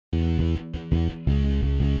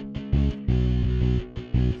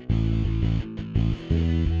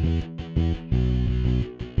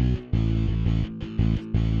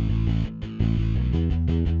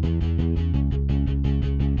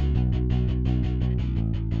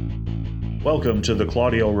Welcome to the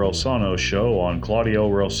Claudio Rosano Show on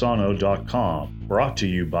ClaudioRosano.com, brought to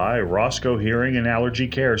you by Roscoe Hearing and Allergy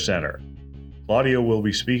Care Center. Claudio will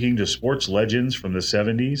be speaking to sports legends from the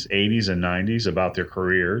 70s, 80s, and 90s about their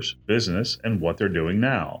careers, business, and what they're doing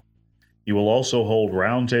now. He will also hold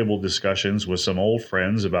roundtable discussions with some old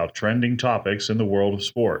friends about trending topics in the world of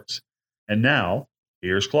sports. And now,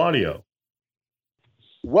 here's Claudio.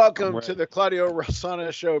 Welcome to the Claudio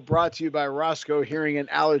Rosano Show, brought to you by Roscoe Hearing and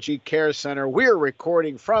Allergy Care Center. We're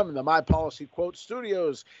recording from the My Policy Quote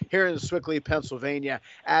Studios here in Swickley, Pennsylvania.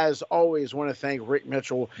 As always, want to thank Rick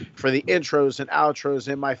Mitchell for the intros and outros,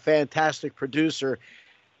 and my fantastic producer,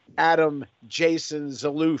 Adam Jason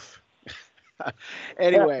Zaloof.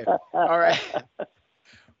 Anyway, all right.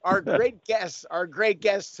 Our great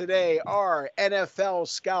guests today are NFL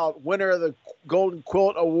scout, winner of the Golden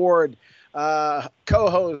Quilt Award,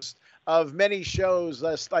 co-host of many shows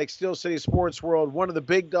like Steel City Sports World, one of the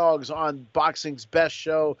big dogs on boxing's best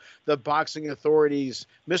show, The Boxing Authorities,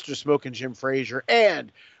 Mr. Smokin' Jim Frazier,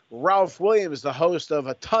 and Ralph Williams, the host of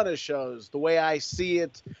a ton of shows, The Way I See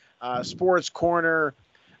It, Sports Corner,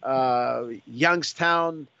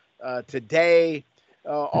 Youngstown Today,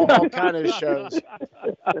 all kind of shows.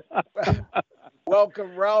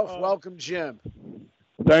 Welcome, Ralph. Welcome, Jim.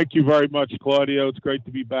 Thank you very much, Claudio. It's great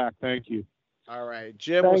to be back. Thank you. All right.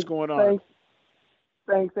 Jim, what's going on?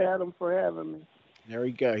 Thanks, Adam, for having me. There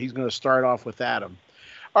we go. He's going to start off with Adam.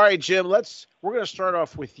 All right, Jim, we're going to start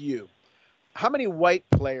off with you. How many white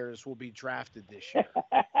players will be drafted this year?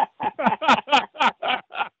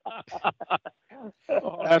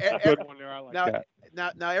 That's a good one there. I like that.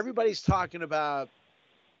 Now, everybody's talking about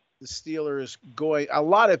the Steelers going. A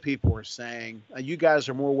lot of people are saying, you guys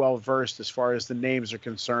are more well-versed as far as the names are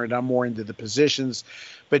concerned. I'm more into the positions.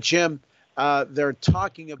 But, Jim, they're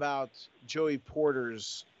talking about Joey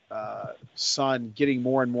Porter's son getting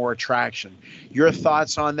more and more traction. Your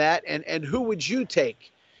thoughts on that? And who would you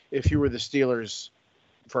take if you were the Steelers'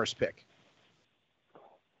 first pick?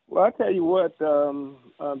 Well, I tell you what,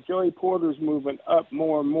 Joey Porter's moving up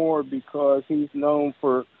more and more because he's known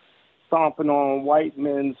for stomping on white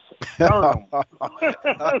men's sternum.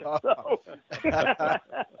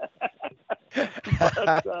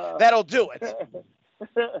 That'll do it.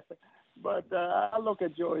 But I look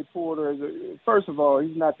at Joey Porter first of all,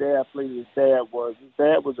 he's not the athlete his dad was. His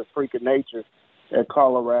dad was a freak of nature at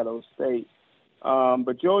Colorado State.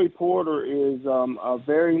 But Joey Porter is a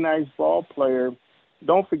very nice ball player.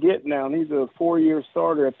 Don't forget now, he's a 4-year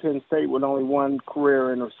starter at Penn State with only one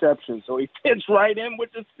career interception. So he fits right in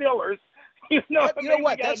with the Steelers. You know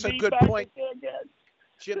what? That's a good point.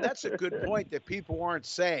 Jim, that's a good point that people aren't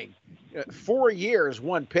saying. 4 years,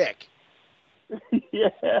 one pick.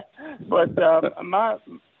 Yeah, but in my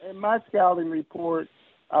scouting report,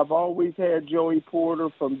 I've always had Joey Porter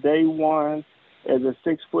from day one as a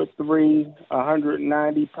 6'3",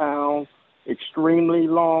 190 pounds, extremely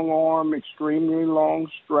long arm, extremely long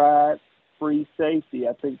stride, free safety.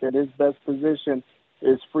 I think that his best position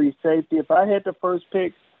is free safety. If I had the first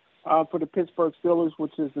pick for the Pittsburgh Steelers,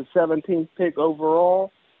 which is the 17th pick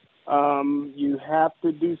overall, you have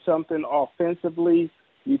to do something offensively.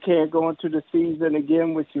 You can't go into the season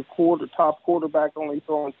again with your top quarterback only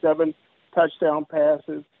throwing 7 touchdown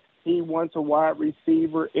passes. He wants a wide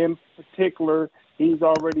receiver. In particular, he's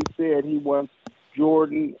already said he wants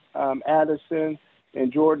Jordan Addison,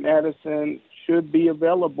 and Jordan Addison should be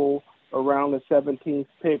available around the 17th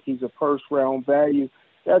pick. He's a first-round value.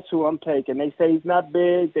 That's who I'm taking. They say he's not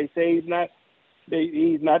big. They say he's not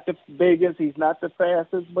the biggest. He's not the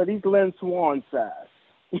fastest, but he's Lynn Swann size.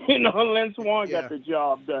 Lynn Swann got the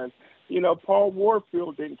job done. Paul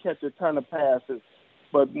Warfield didn't catch a ton of passes,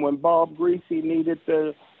 but when Bob Greasy needed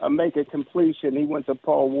to make a completion, he went to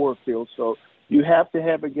Paul Warfield. So you have to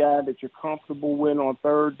have a guy that you're comfortable with on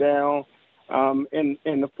third down in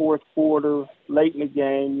the fourth quarter, late in the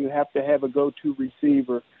game. You have to have a go-to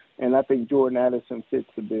receiver, and I think Jordan Addison fits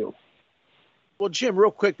the bill. Well, Jim,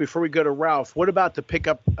 real quick before we go to Ralph, what about the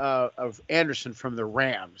pickup of Anderson from the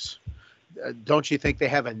Rams? Don't you think they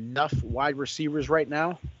have enough wide receivers right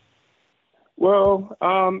now? Well,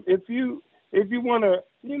 if you want to,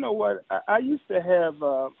 you know what, I used to have,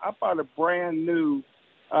 I bought a brand new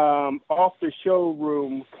off the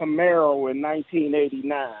showroom Camaro in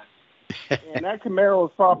 1989. And that Camaro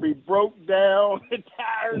was probably broke down, the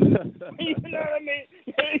tires, you know what I mean?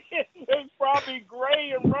 It's probably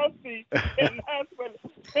gray and rusty, and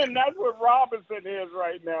that's what Robinson is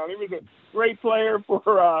right now. He was a great player for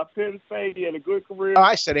Penn State. He had a good career. Oh,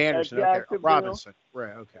 I said Anderson. Okay. Robinson.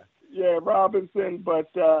 Right. Okay. Yeah, Robinson.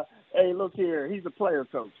 But hey, look here. He's a player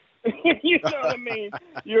coach. You know what I mean?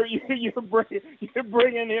 You're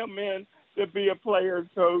bringing him in to be a player's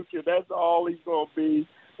coach, and that's all he's going to be.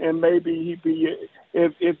 And maybe he be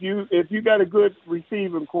if you got a good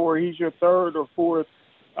receiving core, he's your third or fourth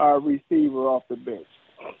receiver off the bench.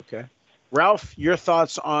 Okay, Ralph, your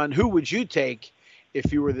thoughts on who would you take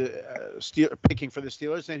if you were the picking for the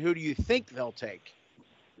Steelers, and who do you think they'll take?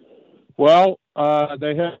 Well,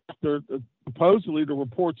 they have supposedly the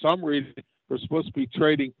reports I'm reading, they're supposed to be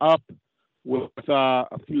trading up with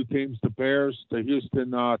a few teams, the Bears, the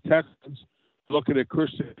Houston Texans, looking at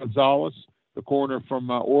Christian Gonzalez, the corner from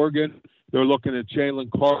Oregon. They're looking at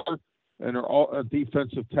Jalen Carter and a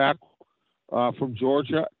defensive tackle from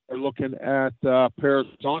Georgia. They're looking at Paris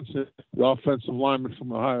Johnson, the offensive lineman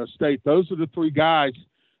from Ohio State. Those are the three guys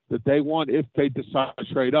that they want if they decide to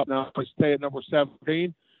trade up. Now, if they stay at number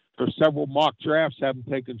 17, there's several mock drafts having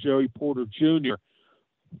taken Joey Porter Jr.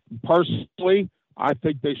 Personally, I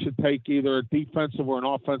think they should take either a defensive or an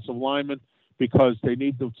offensive lineman because they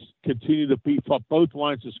need to continue to beef up both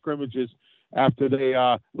lines of scrimmages after they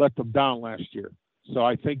let them down last year. So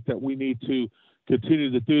I think that we need to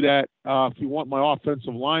continue to do that. If you want my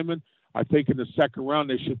offensive lineman, I think in the second round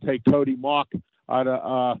they should take Cody Mock out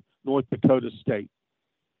of North Dakota State.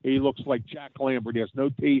 He looks like Jack Lambert. He has no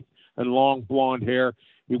teeth and long blonde hair.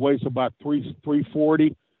 He weighs about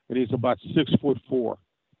 340, and he's about 6'4",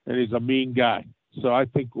 and he's a mean guy. So I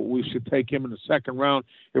think we should take him in the second round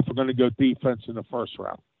if we're going to go defense in the first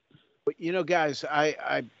round. But, guys,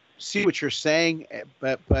 I see what you're saying,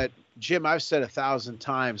 but Jim, I've said 1,000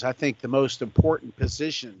 times, I think the most important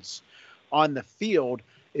positions on the field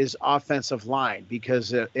is offensive line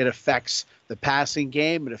because it affects the passing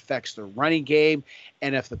game, it affects the running game,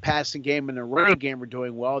 and if the passing game and the running game are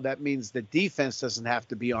doing well, that means the defense doesn't have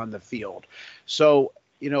to be on the field. So,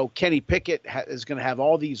 Kenny Pickett is going to have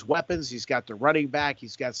all these weapons. He's got the running back.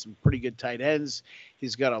 He's got some pretty good tight ends.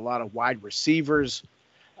 He's got a lot of wide receivers.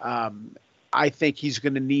 I think he's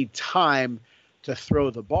going to need time to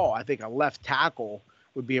throw the ball. I think a left tackle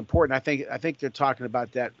would be important. I think they're talking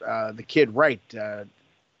about that the kid Wright.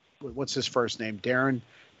 What's his first name? Darrell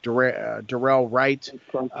Wright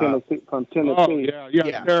from Tennessee. Oh yeah.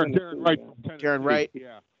 Darren Wright. Darren Wright.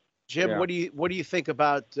 Yeah. Jim, yeah. What do you think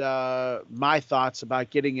about my thoughts about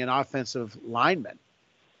getting an offensive lineman?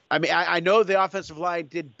 I mean, I know the offensive line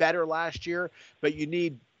did better last year, but you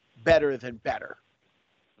need better than better.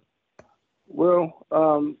 Well,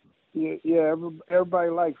 everybody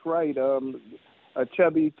likes Wright. A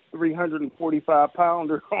chubby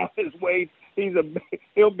 345-pounder on his weight.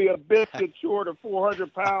 He'll be a biscuit short of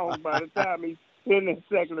 400 pounds by the time he's in his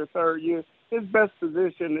second or third year. His best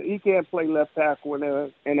position, he can't play left tackle in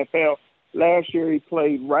the NFL. Last year he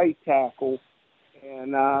played right tackle,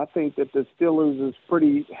 and I think that the Steelers is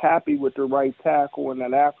pretty happy with the right tackle and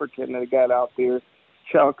that African that got out there,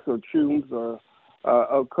 Chucks or Chooms or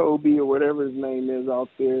Kobe or whatever his name is out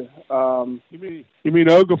there. You mean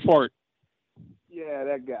Ogafort? Yeah,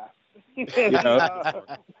 that guy.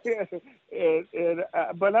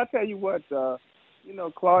 But I tell you what,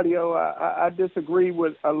 Claudio, I disagree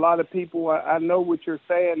with a lot of people. I know what you're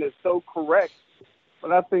saying is so correct,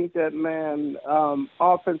 but I think that, man,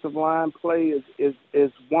 offensive line play is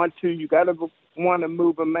 1-2. You got to want to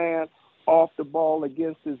move a man off the ball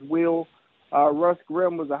against his will. Russ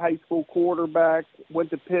Grimm was a high school quarterback, went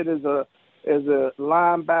to Pitt as a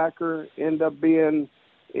linebacker, ended up being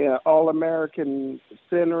All-American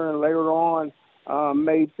center, and later on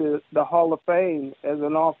made the Hall of Fame as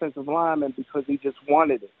an offensive lineman because he just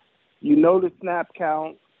wanted it. The snap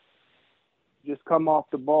count, just come off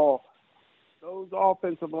the ball. Those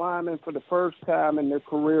offensive linemen, for the first time in their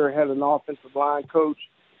career, had an offensive line coach.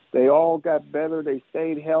 They all got better. They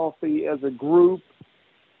stayed healthy as a group.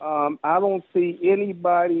 I don't see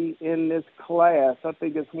anybody in this class. I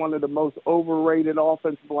think it's one of the most overrated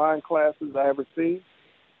offensive line classes I ever seen.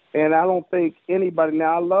 And I don't think anybody –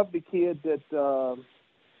 now, I love the kid that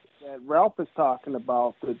Ralph is talking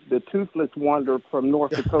about, the toothless wonder from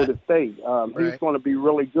North Dakota State. Right. He's going to be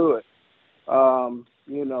really good. I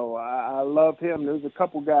love him. There's a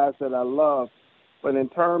couple guys that I love. But in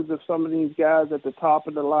terms of some of these guys at the top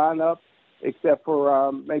of the lineup, except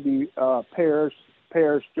for maybe Paris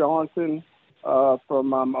Johnson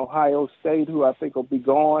from Ohio State, who I think will be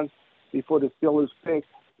gone before the Steelers pick,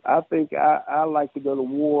 I think I like to go to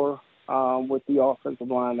war with the offensive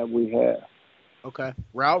line that we have. Okay.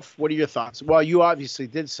 Ralph, what are your thoughts? Well, you obviously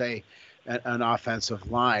did say an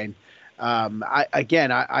offensive line.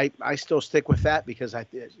 I still stick with that because I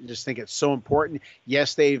just think it's so important.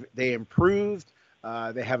 Yes, they improved.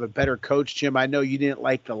 They have a better coach, Jim. I know you didn't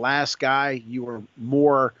like the last guy. You were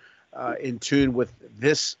more in tune with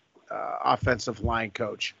this offensive line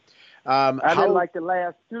coach. I didn't like the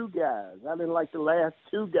last two guys.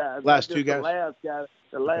 Last two guys?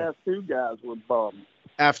 The last two guys were bums.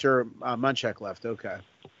 After Munchak left, okay.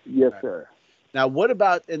 Yes, sir. Now, what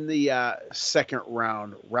about in the second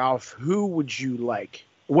round, Ralph? Who would you like?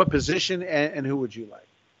 What position and who would you like?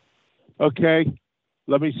 Okay,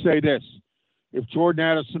 let me say this. If Jordan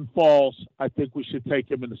Addison falls, I think we should take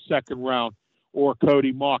him in the second round, or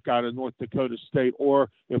Cody Mock out of North Dakota State. Or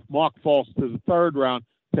if Mock falls to the third round,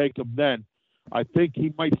 take him then. I think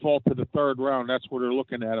he might fall to the third round. That's where they're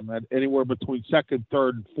looking at him, at anywhere between second,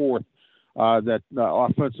 third, and fourth, that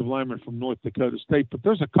offensive lineman from North Dakota State. But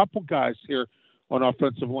there's a couple guys here on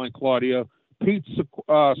offensive line, Claudio. Pete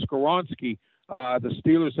Skoronski, the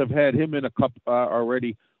Steelers have had him in a cup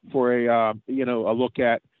already for a look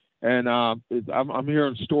at. And I'm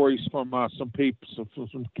hearing stories from some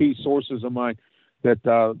key sources of mine that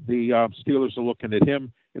the Steelers are looking at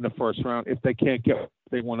him in the first round if they can't get what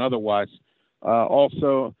they want otherwise.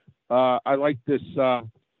 Also, I like this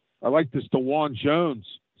DeJuan Jones,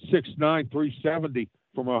 6'9", 370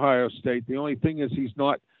 from Ohio State. The only thing is he's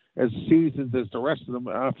not as seasoned as the rest of them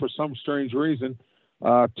for some strange reason.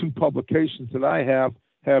 Two publications that I have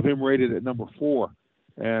him rated at number 4.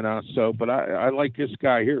 And but I like this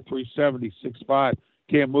guy here, 370, 6'5".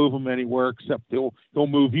 Can't move him anywhere except he'll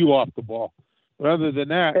move you off the ball. But other than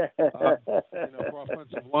that, for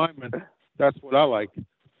offensive linemen, that's what I like.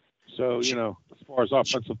 So, as far as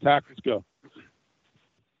offensive tackles go.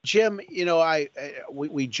 Jim,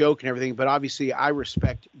 we joke and everything, but obviously I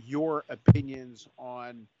respect your opinions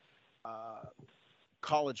on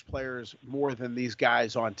college players more than these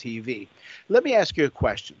guys on TV. Let me ask you a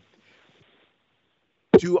question.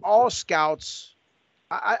 Do all scouts,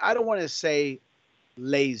 I don't want to say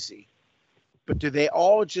lazy, but do they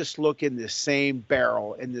all just look in the same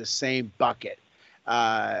barrel, in the same bucket?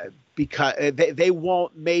 Because they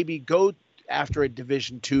won't maybe go after a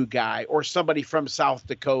Division II guy or somebody from South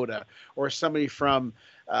Dakota or somebody from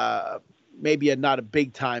maybe not a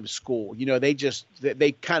big time school.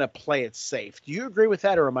 They kind of play it safe. Do you agree with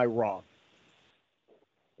that, or am I wrong?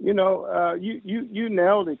 You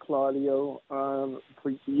nailed it, Claudio.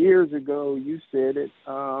 For years ago, you said it.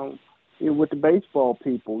 With the baseball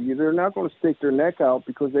people, they're not going to stick their neck out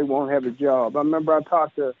because they won't have a job. I remember I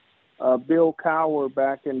talked to Bill Cowher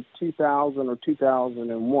back in 2000 or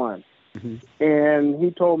 2001, and he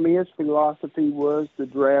told me his philosophy was to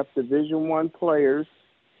draft Division I players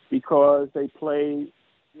because they play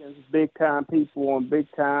big time people on big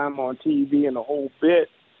time on TV and the whole bit.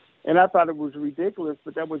 And I thought it was ridiculous,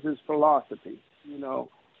 but that was his philosophy, and the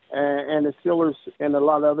Steelers and a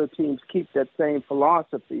lot of other teams keep that same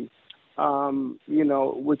philosophy,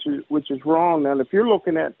 which is wrong. Now, if you're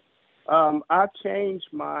looking at, I changed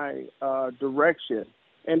my direction,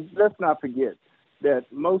 and let's not forget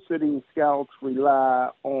that most of these scouts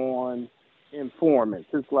rely on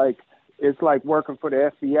informants. It's like working for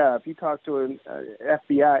the FBI. If you talk to an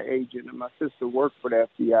FBI agent, and my sister worked for the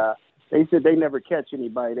FBI, they said they never catch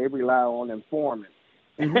anybody. They rely on informants.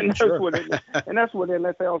 And that's what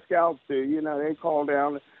NFL scouts do. They call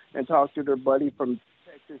down and talk to their buddy from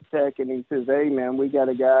Texas Tech, and he says, "Hey, man, we got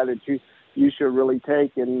a guy that you should really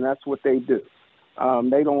take," and that's what they do.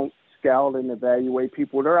 They don't scout and evaluate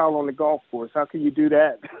people. They're out on the golf course. How can you do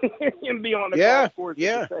that and be on the golf course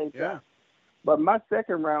at the same time? But my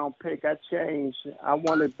second round pick, I changed. I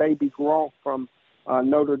wanted Baby Gronk from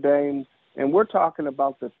Notre Dame. And we're talking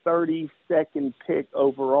about the 32nd pick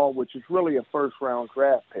overall, which is really a first-round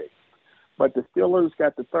draft pick. But the Steelers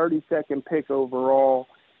got the 32nd pick overall,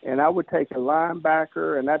 and I would take a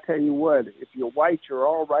linebacker. And I tell you what, if you're white, you're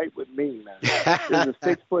all right with me, man. There's a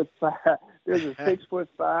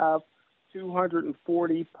 6'5",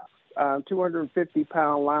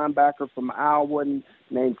 250-pound linebacker from Iowa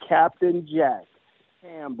named Captain Jack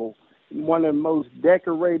Campbell. One of the most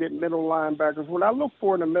decorated middle linebackers. What I look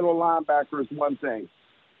for in a middle linebacker is one thing.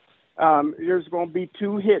 There's going to be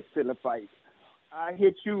 2 hits in the fight. I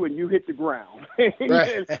hit you and you hit the ground,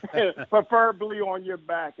 preferably on your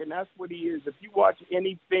back. And that's what he is. If you watch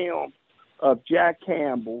any film of Jack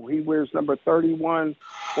Campbell, he wears number 31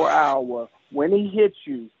 for Iowa. When he hits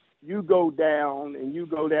you, you go down, and you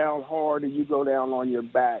go down hard, and you go down on your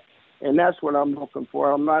back. And that's what I'm looking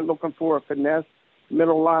for. I'm not looking for a finesse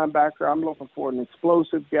middle linebacker. I'm looking for an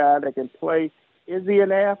explosive guy that can play. Is he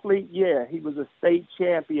an athlete? Yeah, he was a state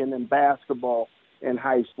champion in basketball in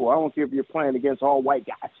high school. I don't care if you're playing against all white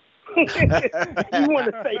guys. You win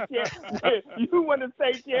a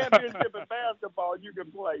state championship in basketball, you can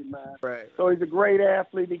play, man. Right. So he's a great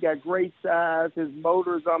athlete. He got great size. His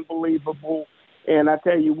motor's unbelievable. And I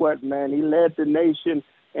tell you what, man, he led the nation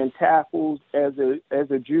in tackles as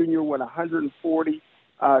a junior, with 140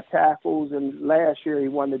 tackles, and last year he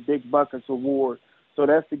won the Dick Buckets Award. So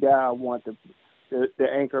that's the guy I want to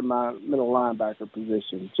anchor my middle linebacker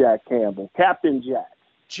position, Jack Campbell, Captain Jack.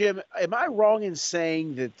 Jim, am I wrong in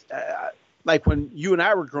saying that, like when you and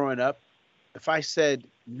I were growing up, if I said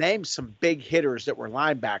name some big hitters that were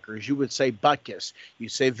linebackers, you would say Butkus, you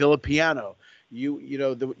say Villapiano,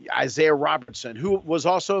 the Isaiah Robertson, who was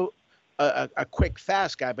also a quick,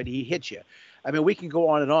 fast guy, but he hit you. I mean, we can go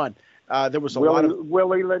on and on. There was a lot of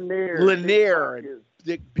Willie Lanier, and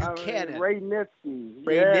Dick Buchanan, Ray Nitsky.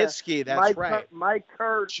 Nitsky, that's right. Mike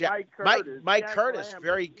Curtis. Mike Curtis,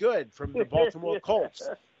 very good, from the Baltimore Colts.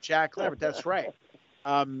 Jack Lambert, that's right.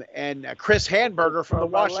 And Chris Handberger from the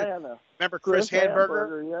Washington. Atlanta. Remember Chris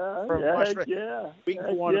Handberger? From Washington. Yeah. We can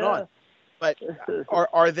go on and on. But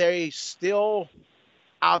are they still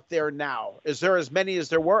out there now? Is there as many as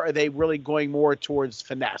there were? Or are they really going more towards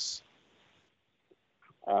finesse?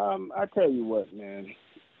 I tell you what, man.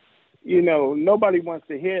 Nobody wants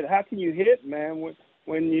to hit. How can you hit, man,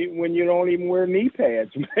 when you don't even wear knee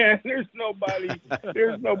pads, man? There's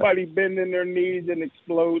nobody bending their knees and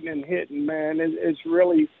exploding and hitting, man. It's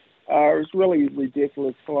really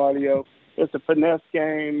ridiculous, Claudio. It's a finesse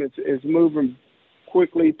game. It's moving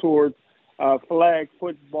quickly towards flag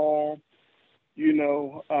football.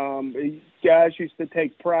 Guys used to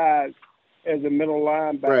take pride as a middle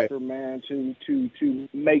linebacker, right, man, to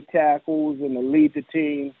make tackles and to lead the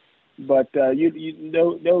team. But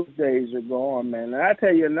those days are gone, man. And I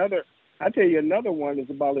tell you another one is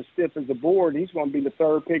about as stiff as a board. He's going to be the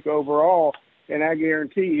third pick overall, and I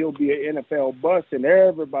guarantee he'll be an NFL bust, and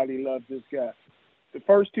everybody loves this guy. The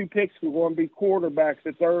first two picks are going to be quarterbacks.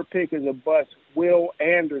 The third pick is a bust, Will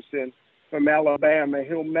Anderson from Alabama.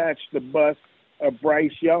 He'll match the bust of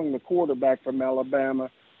Bryce Young, the quarterback from Alabama.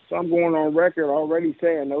 So I'm going on record already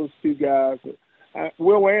saying those two guys.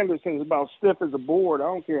 Will Anderson's about stiff as a board. I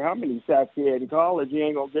don't care how many sacks he had in college. He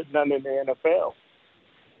ain't going to get none in the NFL.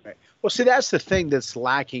 Right. Well, see, that's the thing that's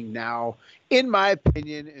lacking now, in my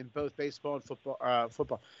opinion, in both baseball and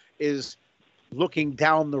football, is looking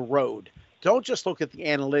down the road. Don't just look at the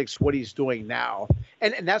analytics, what he's doing now.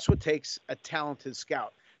 And that's what takes a talented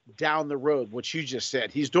scout down the road, what you just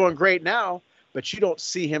said. He's doing great now, but you don't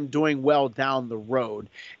see him doing well down the road.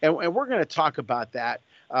 And we're going to talk about that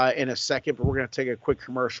in a second, but we're going to take a quick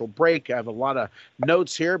commercial break. I have a lot of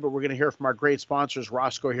notes here, but we're going to hear from our great sponsors,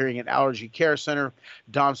 Roscoe Hearing and Allergy Care Center,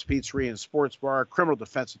 Dom's Pizzeria and Sports Bar, criminal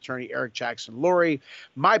defense attorney Eric Jackson Lurie.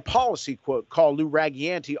 My policy quote, call Lou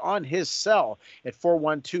Ragianti on his cell at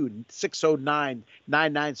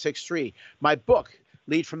 412-609-9963. My book,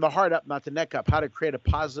 Lead from the Heart Up, Not the Neck Up, How to Create a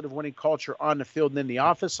Positive Winning Culture on the Field and in the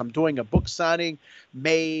Office. I'm doing a book signing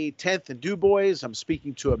May 10th in Du Bois. I'm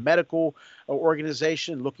speaking to a medical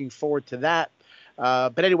organization. Looking forward to that.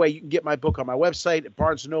 But anyway, you can get my book on my website at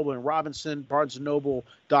Barnes & Noble in Robinson,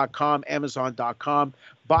 barnesandnoble.com, amazon.com.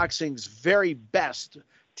 Boxing's very best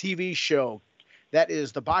TV show. That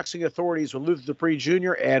is The Boxing Authorities with Luther Dupree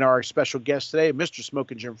Jr. and our special guest today, Mr.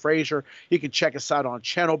 Smoking Jim Frazier. You can check us out on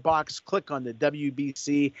Channel Box. Click on the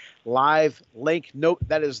WBC live link. Note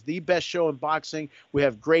that is the best show in boxing. We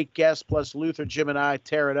have great guests, plus Luther, Jim, and I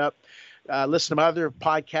tear it up. Listen to my other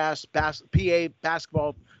podcasts, PA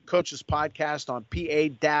Basketball Coaches Podcast on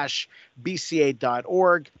pa-bca.org.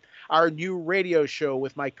 Our new radio show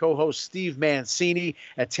with my co-host Steve Mancini,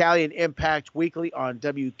 Italian Impact Weekly on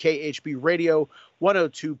WKHB Radio,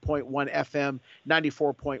 102.1 FM,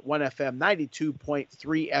 94.1 FM,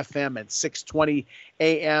 92.3 FM, and 620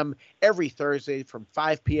 AM every Thursday from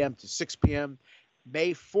 5 p.m. to 6 p.m.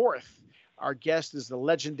 May 4th, our guest is the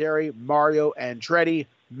legendary Mario Andretti.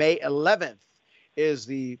 May 11th is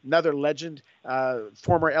another legend,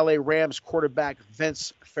 former LA Rams quarterback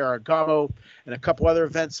Vince Ferragamo, and a couple other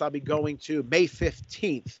events I'll be going to. May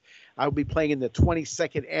 15th, I'll be playing in the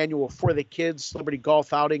 22nd annual For the Kids Celebrity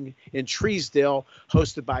Golf Outing in Treesdale,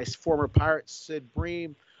 hosted by former Pirate Sid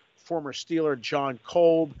Bream, former Steeler John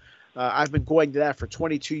Kolb. I've been going to that for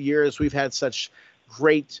 22 years. We've had such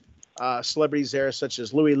great celebrities there, such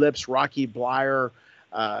as Louis Lips, Rocky Blyer,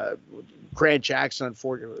 Grant Jackson,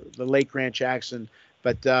 the late Grant Jackson,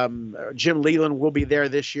 but Jim Leland will be there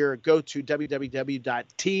this year. Go to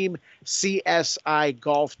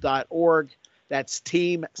www.teamcsigolf.org. That's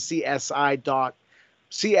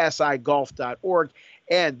teamcsigolf.org.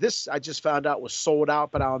 And this, I just found out, was sold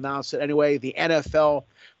out, but I'll announce it anyway. The NFL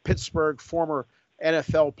Pittsburgh former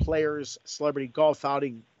NFL players celebrity golf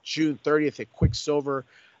outing, June 30th at Quicksilver.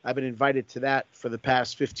 I've been invited to that for the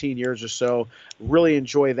past 15 years or so. Really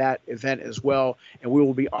enjoy that event as well. And we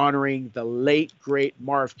will be honoring the late, great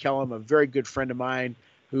Marv Kellum, a very good friend of mine,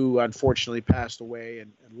 who unfortunately passed away,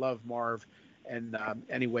 and love Marv. And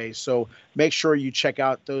anyway, so make sure you check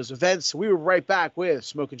out those events. We were right back with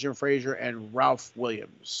Smoking Jim Frazier and Ralph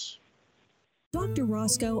Williams. Dr.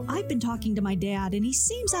 Roscoe, I've been talking to my dad, and he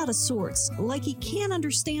seems out of sorts, like he can't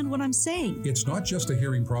understand what I'm saying. It's not just a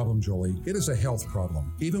hearing problem, Jolie. It is a health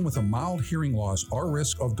problem. Even with a mild hearing loss, our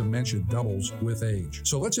risk of dementia doubles with age.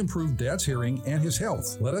 So let's improve Dad's hearing and his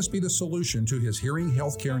health. Let us be the solution to his hearing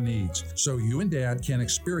health care needs, so you and Dad can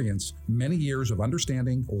experience many years of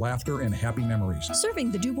understanding, laughter, and happy memories. Serving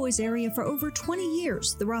the DuBois area for over 20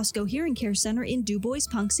 years, the Roscoe Hearing Care Center in DuBois,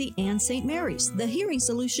 Punxsutawney, and St. Mary's. The hearing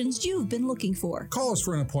solutions you've been looking for. Call us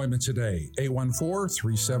for an appointment today,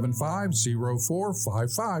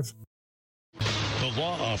 814-375-0455. The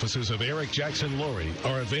law offices of Eric Jackson Lurie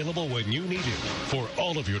are available when you need it for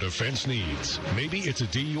all of your defense needs. Maybe it's a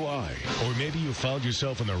DUI, or maybe you found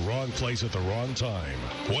yourself in the wrong place at the wrong time.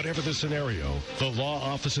 Whatever the scenario, the law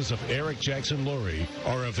offices of Eric Jackson Lurie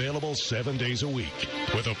are available 7 days a week.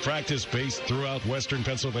 With a practice based throughout Western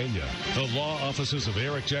Pennsylvania, the law offices of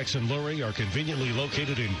Eric Jackson Lurie are conveniently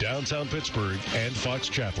located in downtown Pittsburgh and Fox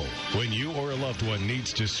Chapel. When you or a loved one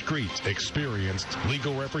needs discreet, experienced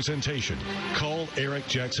legal representation, call Eric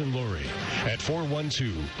Jackson Lurie at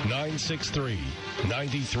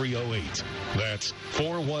 412-963-9308. That's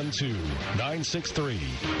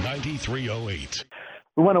 412-963-9308.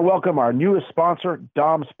 We want to welcome our newest sponsor,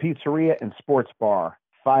 Dom's Pizzeria and Sports Bar,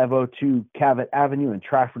 502 Cavett Avenue in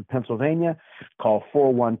Trafford, Pennsylvania. Call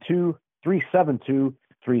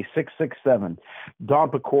 412-372-3667.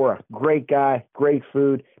 Dom Pecora, great guy, great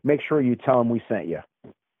food. Make sure you tell him we sent you.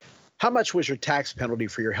 How much was your tax penalty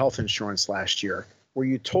for your health insurance last year? Were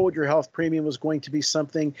you told your health premium was going to be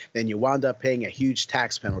something, then you wound up paying a huge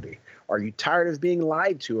tax penalty? Are you tired of being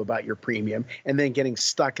lied to about your premium and then getting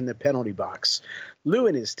stuck in the penalty box? Lou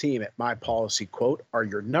and his team at My Policy Quote are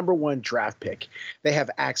your number one draft pick. They have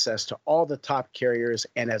access to all the top carriers,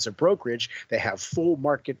 and as a brokerage, they have full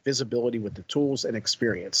market visibility with the tools and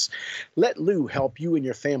experience. Let Lou help you and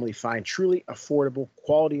your family find truly affordable,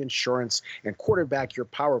 quality insurance and quarterback your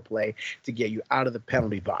power play to get you out of the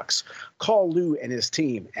penalty box. Call Lou and his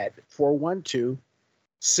team at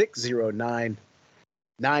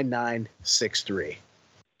 412-609-9963.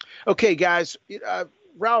 Okay, guys,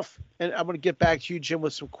 Ralph, and I'm going to get back to you, Jim,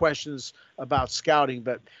 with some questions about scouting,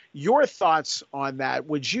 but your thoughts on that.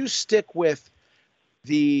 Would you stick with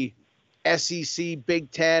the SEC,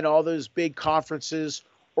 Big Ten, all those big conferences,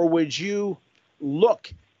 or would you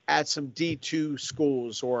look at some D2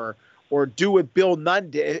 schools or do what Bill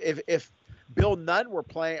Nunn did? If Bill Nunn were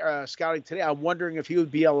playing scouting today, I'm wondering if he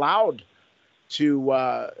would be allowed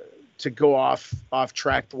to go off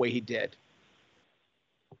track the way he did.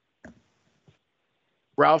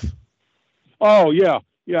 Ralph? Oh yeah.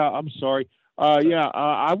 I'm sorry.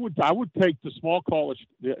 I would take the small college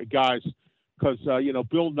guys because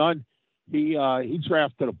Bill Nunn he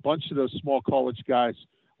drafted a bunch of those small college guys,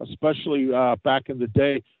 especially back in the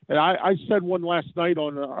day. And I said one last night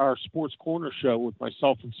on our Sports Corner show with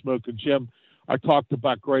myself and Smoke and Jim. I talked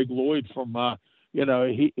about Greg Lloyd from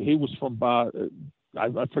he was from I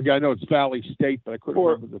forget. I know it's Valley State, but I couldn't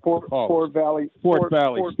remember the college. Fort Valley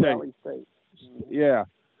State. Yeah,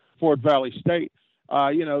 Fort Valley State.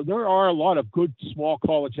 There are a lot of good small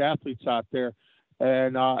college athletes out there,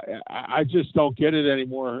 and I just don't get it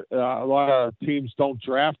anymore. A lot of teams don't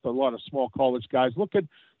draft a lot of small college guys. Look at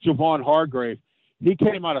Javon Hargrave. He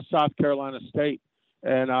came out of South Carolina State,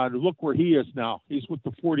 and look where he is now. He's with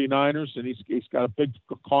the 49ers, and he's got a big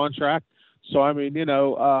contract. So, I mean,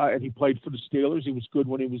 and he played for the Steelers. He was good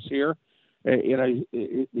when he was here.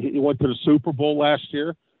 He went to the Super Bowl last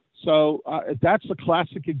year. So that's a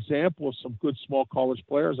classic example of some good small college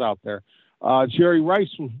players out there. Jerry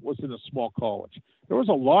Rice was in a small college. There was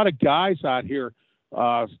a lot of guys out here,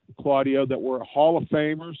 Claudio, that were Hall of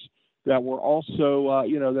Famers, that were also,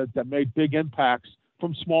 that made big impacts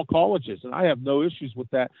from small colleges. And I have no issues with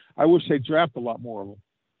that. I wish they'd draft a lot more of them.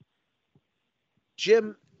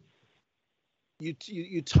 Jim,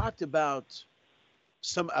 you talked about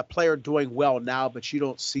a player doing well now, but you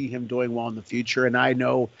don't see him doing well in the future. And I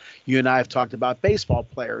know you and I have talked about baseball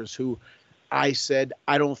players who I said,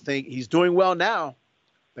 I don't think he's doing well now,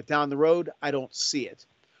 but down the road, I don't see it.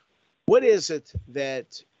 What is it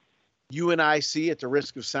that you and I see, at the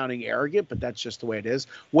risk of sounding arrogant, but that's just the way it is?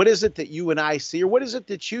 What is it that you and I see, or what is it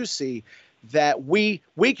that you see that we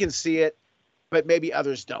can see it, but maybe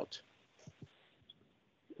others don't?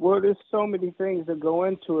 Well, there's so many things that go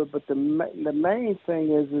into it, but the main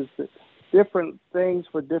thing is that different things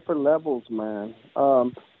for different levels, man.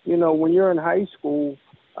 When you're in high school,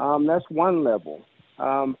 that's one level.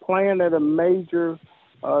 Playing at a major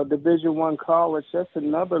Division I college, that's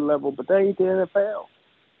another level, but they ain't the NFL.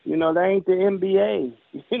 You know, they ain't the NBA.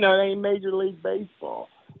 You know, they ain't Major League Baseball.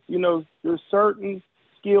 You know, there's certain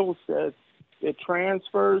skill sets that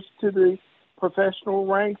transfers to the professional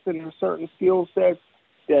ranks, and there's certain skill sets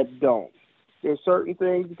that don't. There's certain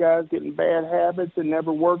things, guys getting bad habits and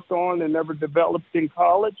never worked on and never developed in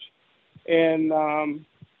college, and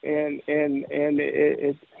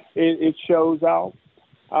it shows out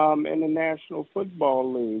in the National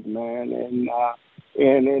Football League, man, and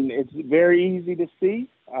it's very easy to see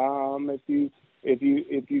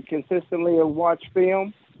if you consistently have watched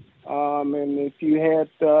film, and if you had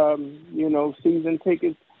season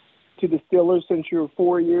tickets to the Steelers since you were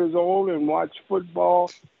 4 years old and watched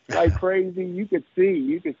football like crazy, you could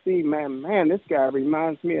see, man, this guy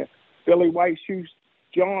reminds me of Billy White Shoes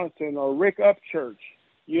Johnson or Rick Upchurch.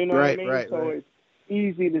 You know what I mean? Right. It's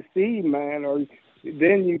easy to see, man. Or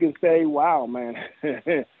then you can say, wow, man,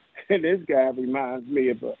 this guy reminds me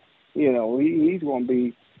of he's gonna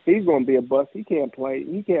be a bust. He can't play at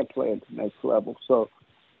the next level. So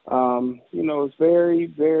it's very,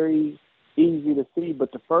 very easy to see.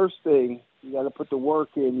 But the first thing, you got to put the work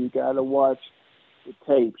in. You got to watch the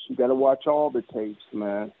tapes. You got to watch all the tapes,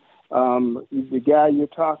 man. The guy you're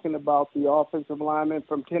talking about, the offensive lineman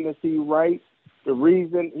from Tennessee, Wright, the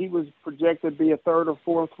reason he was projected to be a third or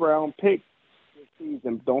fourth round pick this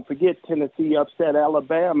season. Don't forget, Tennessee upset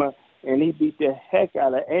Alabama, and he beat the heck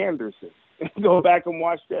out of Anderson. Go back and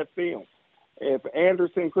watch that film. If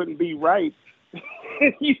Anderson couldn't beat Wright,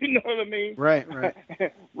 you know what I mean? Right.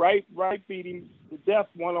 Wright beat him to death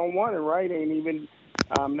one-on-one, and Wright ain't even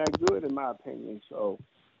that good in my opinion. So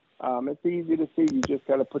it's easy to see. You just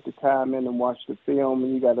got to put the time in and watch the film,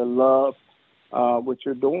 and you got to love what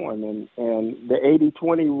you're doing. And the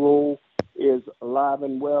 80-20 rule is alive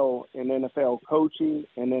and well in NFL coaching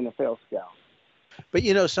and NFL scouting. But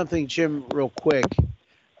something, Jim, real quick,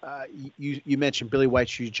 you mentioned Billy White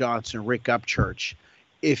Shoes Johnson, Rick Upchurch.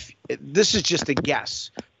 If this is just a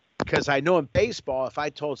guess, because I know in baseball, if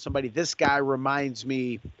I told somebody this guy reminds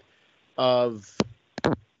me of,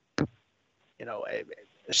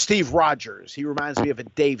 Steve Rogers, he reminds me of a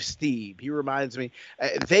Dave Steve. He reminds me,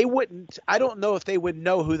 they wouldn't. I don't know if they would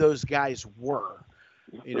know who those guys were.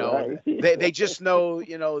 Right. They just know,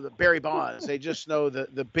 the Barry Bonds. They just know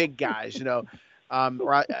the big guys. Is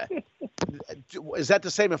that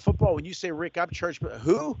the same in football when you say Rick Upchurch? But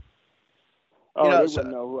who? Oh, they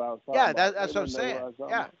wouldn't know who I was talking about. That's what I'm saying.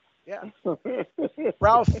 Yeah.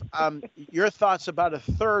 Ralph, your thoughts about a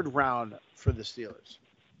third round for the Steelers?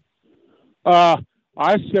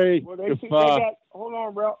 I say hold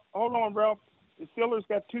on, Ralph. The Steelers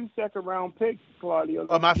got 2 second-round picks, Claudio.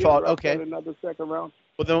 Oh, my fault. Okay. Another second round.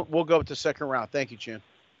 Well, then we'll go with the second round. Thank you, Jim.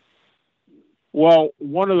 Well,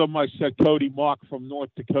 one of them I said Cody Mock from North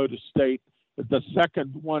Dakota State. But the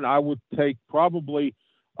second one I would take probably.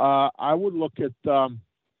 I would look at.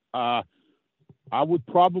 I would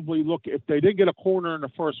probably look if they didn't get a corner in the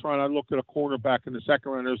first round. I'd look at a cornerback in the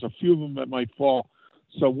second round. There's a few of them that might fall,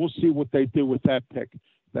 so we'll see what they do with that pick,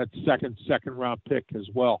 that second round pick as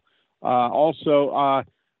well. I'm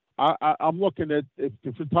looking at if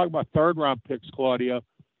we're talking about third round picks, Claudio.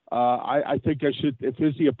 I think I should if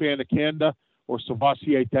Izzy Abanikanda or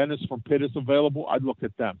Savasier Dennis from Pitt is available. I'd look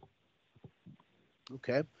at them.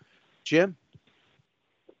 Okay, Jim.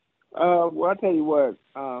 Well, I'll tell you what,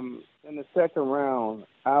 in the second round,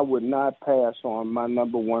 I would not pass on my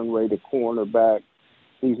number one rated cornerback.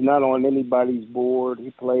 He's not on anybody's board.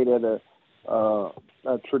 He played at a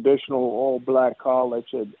traditional all-black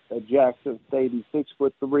college at Jackson State. He's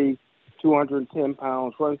 6'3", 210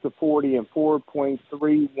 pounds, runs the 40 in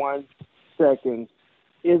 4.31 seconds.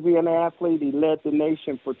 Is he an athlete? He led the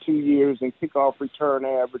nation for 2 years in kickoff return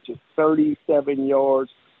average of 37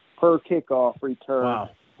 yards per kickoff return. Wow.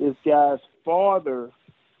 This guy's father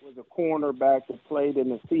was a cornerback that played in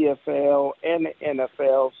the CFL and the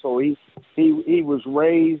NFL, so he was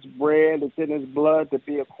raised, bred, it's in his blood to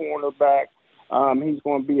be a cornerback. He's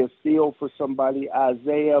going to be a steal for somebody,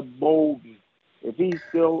 Isaiah Bolden. If he's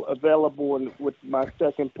still available with my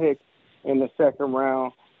second pick in the second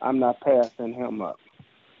round, I'm not passing him up.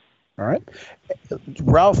 All right.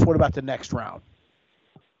 Ralph, what about the next round?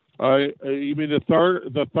 You mean the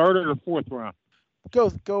third or the fourth round? Go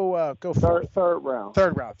for third round.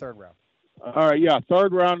 Third round. All right, yeah,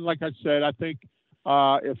 third round. Like I said, I think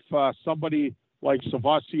if somebody like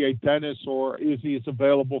Savasier Dennis or Izzy is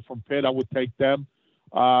available from Pitt, I would take them.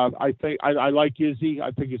 I think I like Izzy.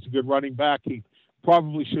 I think he's a good running back. He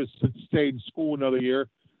probably should have stayed in school another year.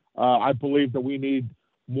 I believe that we need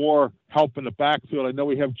more help in the backfield. I know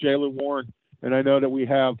we have Jaylen Warren, and I know that we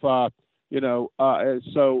have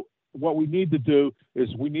So what we need to do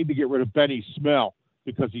is we need to get rid of Benny Smell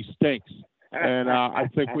because he stinks. And I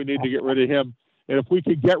think we need to get rid of him. And if we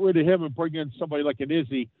could get rid of him and bring in somebody like an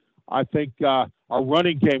Izzy, I think our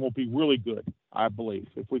running game will be really good, I believe,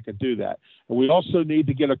 if we can do that. And we also need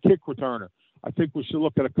to get a kick returner. I think we should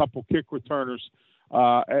look at a couple kick returners.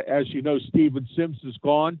 As you know, Steven Sims is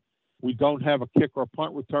gone. We don't have a kick or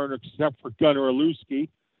punt returner except for Gunnar Aluski,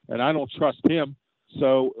 and I don't trust him.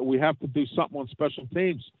 So we have to do something on special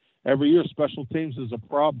teams. Every year, special teams is a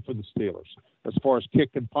problem for the Steelers as far as kick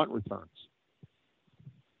and punt returns.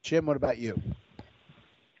 Jim, what about you?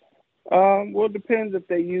 Well, it depends if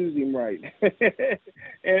they use him right.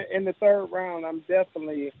 in the third round,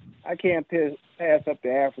 I can't pass up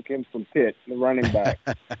the African from Pitt, the running back.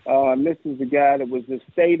 This is the guy that was the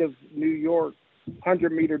state of New York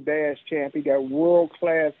 100-meter dash champ. He got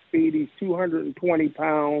world-class speed. He's 220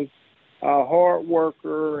 pounds, hard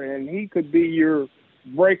worker, and he could be your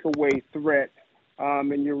breakaway threat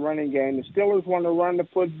in your running game. The Steelers want to run the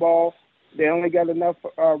football. They only got enough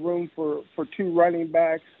room for two running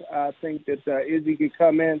backs. I think that Izzy could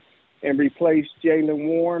come in and replace Jaylen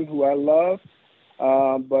Warren, who I love.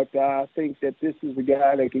 But I think that this is a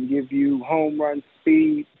guy that can give you home run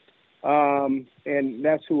speed. And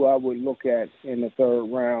that's who I would look at in the third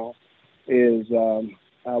round is I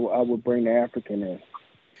would bring the African in.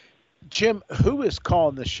 Jim, who is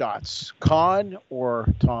calling the shots, Kahn or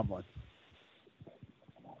Tomlin?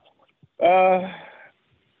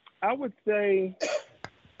 I would say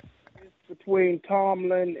it's between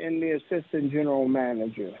Tomlin and the assistant general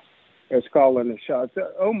manager that's calling the shots.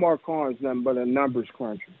 Omar Khan's nothing but a numbers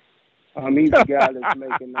cruncher. He's the guy that's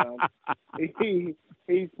making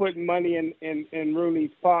he's putting money in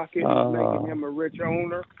Rooney's pocket, making him a rich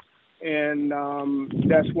owner, and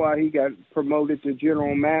that's why he got promoted to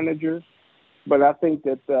general manager. But I think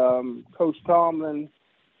that Coach Tomlin,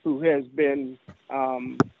 who has been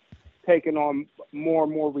taking on more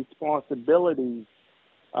and more responsibilities,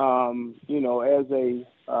 as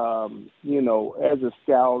a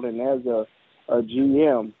scout and as a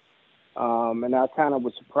GM. And I kind of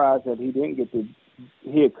was surprised that he didn't get the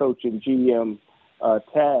head coach and GM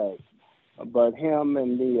tag. But him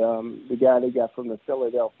and the guy they got from the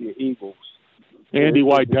Philadelphia Eagles, Andy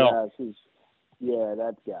Weidel.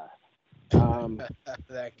 That guy.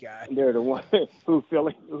 That guy. They're the one who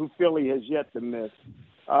Philly has yet to miss.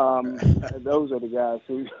 Those are the guys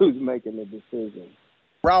who's making the decision.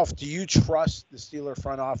 Ralph, do you trust the Steeler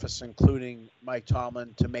front office, including Mike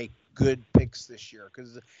Tomlin, to make good picks this year?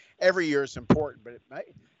 Because every year is important, but it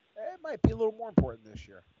might be a little more important this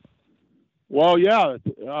year. Well, yeah,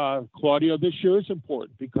 Claudio, this year is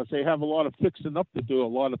important because they have a lot of fixing up to do, a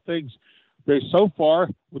lot of things. So far,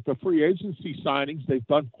 with the free agency signings, they've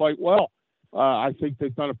done quite well. I think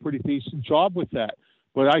they've done a pretty decent job with that.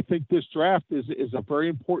 But I think this draft is a very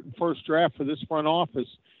important first draft for this front office.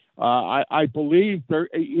 I believe there.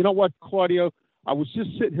 You know what, Claudio? I was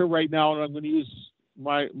just sitting here right now, and I'm going to use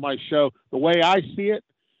my show. The way I see it,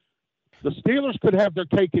 the Steelers could have their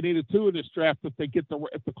cake and eat it too in this draft if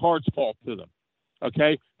the cards fall to them.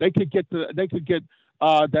 Okay, they could get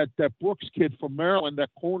that Brooks kid from Maryland,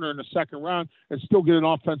 that corner in the second round, and still get an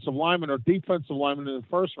offensive lineman or defensive lineman in the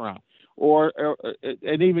first round.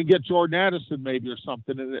 And even get Jordan Addison maybe or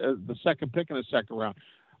something in the second pick in the second round.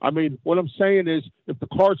 I mean, what I'm saying is if the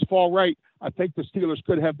cards fall right, I think the Steelers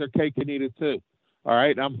could have their cake and eat it too. All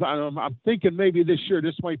right. I'm thinking maybe this year,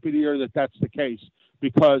 this might be the year that's the case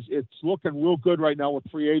because it's looking real good right now with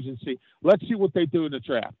free agency. Let's see what they do in the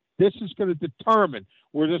draft. This is going to determine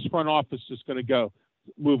where this front office is going to go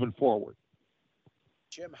moving forward.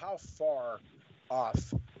 Jim, how far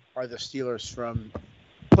off are the Steelers from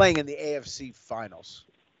playing in the AFC finals,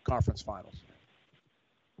 conference finals?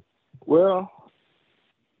 Well,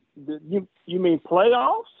 you mean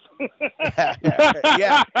playoffs?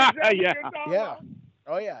 Yeah. Yeah.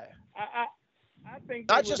 Oh yeah. I think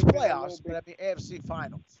not just playoffs, but I mean AFC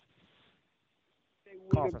finals. They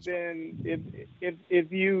would have been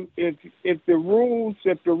if the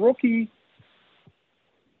rookie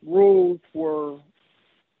rules were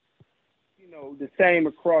the same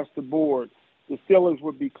across the board, the Steelers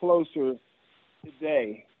would be closer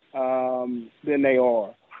today than they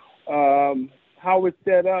are. How it's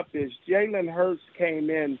set up is Jalen Hurts came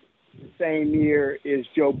in the same year as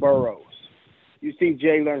Joe Burrows. You see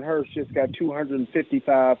Jalen Hurts just got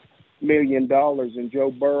 $255 million, and Joe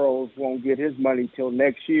Burrows won't get his money till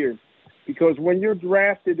next year. Because when you're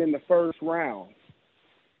drafted in the first round,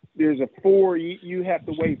 you have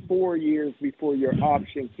to wait 4 years before your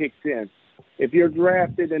option kicks in. If you're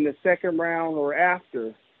drafted in the second round or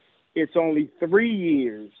after, it's only 3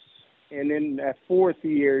 years and in that fourth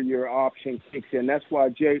year, your option kicks in. That's why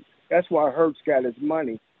Hurts got his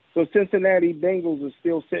money. So Cincinnati Bengals is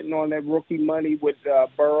still sitting on that rookie money with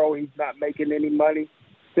Burrow. He's not making any money.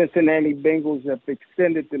 Cincinnati Bengals have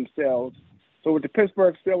extended themselves. So what the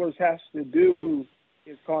Pittsburgh Steelers has to do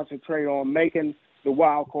is concentrate on making the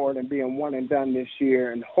wild card and being one and done this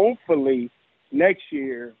year. And hopefully next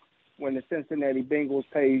year, when the Cincinnati Bengals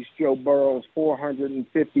pays Joe Burrow $450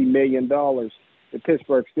 million, the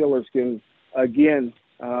Pittsburgh Steelers can again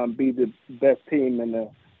be the best team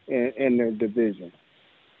in their division.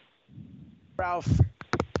 Ralph,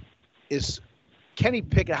 is Kenny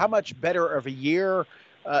Pickett, how much better of a year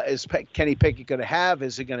is Kenny Pickett going to have?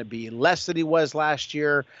 Is it going to be less than he was last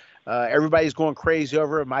year? Everybody's going crazy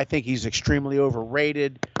over him. I think he's extremely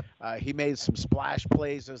overrated. He made some splash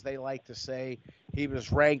plays, as they like to say. He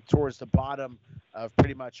was ranked towards the bottom of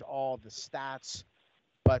pretty much all the stats.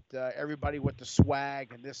 But everybody with the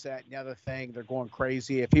swag and this, that, and the other thing, they're going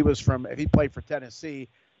crazy. If he played for Tennessee,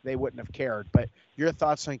 they wouldn't have cared. But your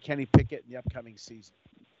thoughts on Kenny Pickett in the upcoming season?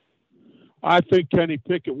 I think Kenny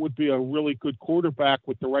Pickett would be a really good quarterback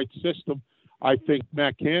with the right system. I think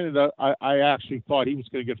Matt Canada, I actually thought he was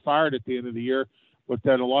going to get fired at the end of the year, but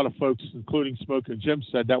then a lot of folks, including Smoke and Jim,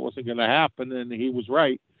 said that wasn't going to happen, and he was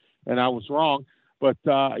right, and I was wrong. But,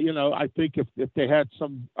 I think if they had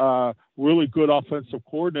some really good offensive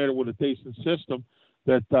coordinator with a decent system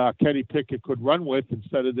that Kenny Pickett could run with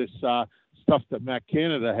instead of this stuff that Matt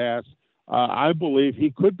Canada has, I believe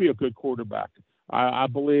he could be a good quarterback. I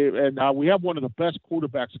believe, and we have one of the best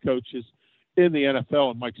quarterbacks coaches in the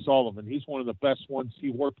NFL, and Mike Sullivan. He's one of the best ones.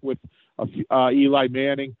 He worked with Eli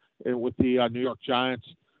Manning with the New York Giants.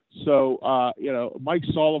 So, Mike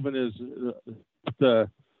Sullivan is the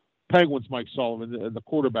Penguins' Mike Sullivan, the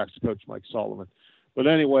quarterback's coach, Mike Sullivan. But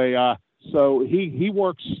anyway, so he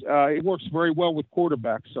works very well with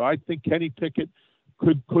quarterbacks. So I think Kenny Pickett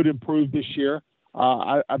could improve this year.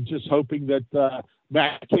 I'm just hoping that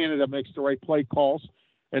Matt Canada makes the right play calls,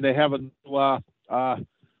 and they have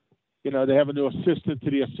they have a new assistant to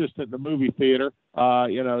the assistant in the movie theater.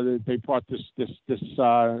 They brought this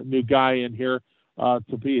new guy in here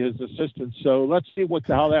to be his assistant. So let's see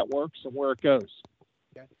how that works and where it goes.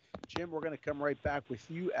 Okay. Jim, we're going to come right back with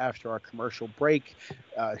you after our commercial break.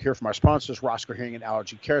 Hear from our sponsors, Roscoe Hearing and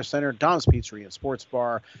Allergy Care Center, Don's Pizzeria and Sports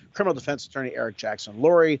Bar, criminal defense attorney Eric Jackson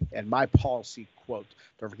Laurie, and My Policy Quote.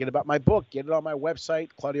 Don't forget about my book. Get it on my website,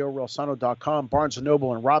 ClaudioRosano.com, Barnes &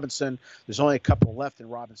 Noble in Robinson. There's only a couple left in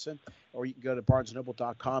Robinson. Or you can go to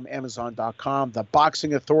BarnesandNoble.com, Amazon.com. The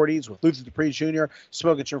Boxing Authorities with Luther Dupree Jr.,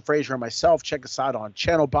 Smoking Jim Frazier, and myself. Check us out on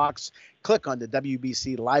Channel Box. Click on the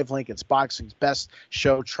WBC live link. It's boxing's best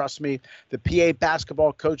show. Trust me. The PA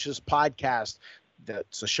Basketball Coaches Podcast.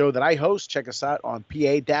 That's a show that I host. Check us out on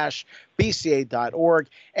pa-bca.org.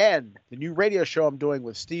 And the new radio show I'm doing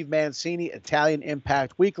with Steve Mancini, Italian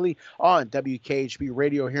Impact Weekly, on WKHB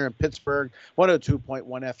Radio here in Pittsburgh, 102.1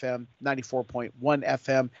 FM, 94.1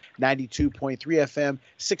 FM, 92.3 FM,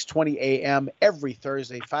 620 AM, every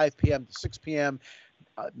Thursday, 5 p.m. to 6 p.m.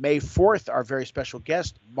 May 4th, our very special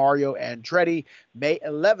guest, Mario Andretti. May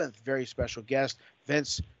 11th, very special guest,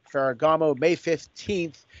 Vince Ferragamo. May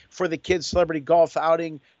 15th for the kids' celebrity golf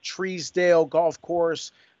outing, Treesdale Golf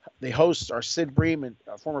Course. The hosts are Sid Bream, and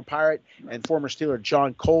former Pirate, and former Steeler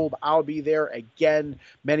John Kolb. I'll be there again.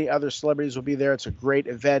 Many other celebrities will be there. It's a great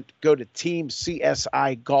event. Go to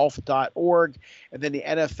teamcsigolf.org. And then the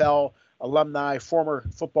NFL alumni, former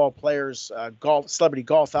football players, celebrity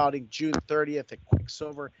golf outing, June 30th at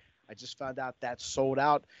Quicksilver. I just found out that's sold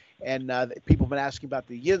out. And people have been asking about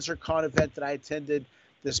the YinzerCon event that I attended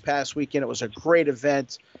this past weekend. It was a great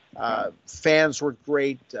event. Fans were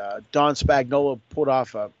great. Don Spagnuolo pulled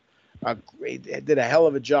off did a hell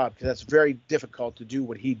of a job, because that's very difficult to do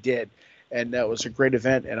what he did. And it was a great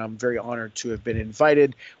event, and I'm very honored to have been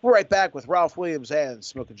invited. We're right back with Ralph Williams and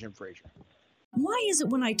Smoking Jim Frazier. Why is it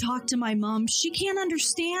when I talk to my mom, she can't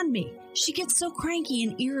understand me? She gets so cranky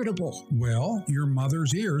and irritable. Well, your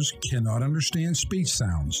mother's ears cannot understand speech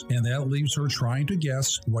sounds, and that leaves her trying to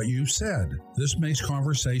guess what you said. This makes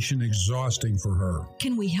conversation exhausting for her.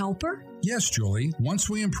 Can we help her? Yes, Julie.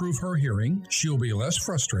 Once we improve her hearing, she'll be less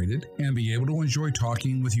frustrated and be able to enjoy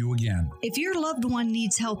talking with you again. If your loved one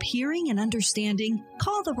needs help hearing and understanding,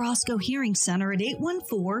 call the Roscoe Hearing Center at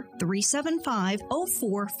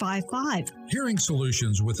 814-375-0455. Hearing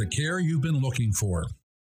solutions with the care you've been looking for.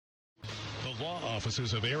 The law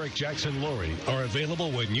offices of Eric Jackson Laurie are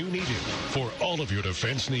available when you need it for all of your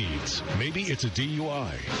defense needs. Maybe it's a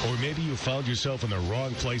DUI, or maybe you found yourself in the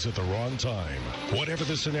wrong place at the wrong time. Whatever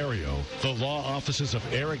the scenario, the law offices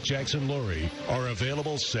of Eric Jackson Laurie are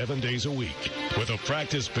available 7 days a week. With a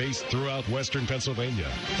practice based throughout Western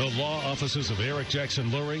Pennsylvania, the law offices of Eric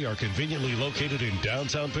Jackson Laurie are conveniently located in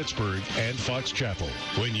downtown Pittsburgh and Fox Chapel.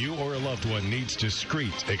 When you or a loved one needs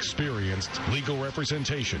discreet, experienced legal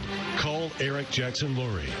representation, call Eric Jackson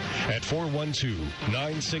Laurie at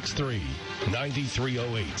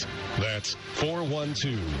 412-963-9308. That's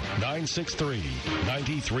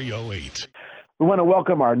 412-963-9308. We want to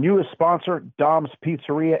welcome our newest sponsor, Dom's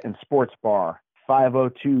Pizzeria and Sports Bar,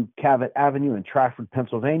 502 Cavett Avenue in Trafford,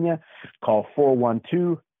 Pennsylvania. Call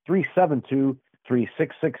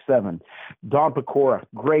 412-372-3667. Dom Pecora,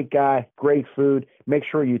 great guy, great food. Make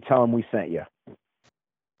sure you tell him we sent you.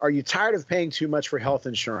 Are you tired of paying too much for health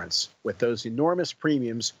insurance? With those enormous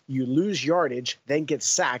premiums, you lose yardage, then get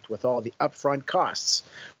sacked with all the upfront costs.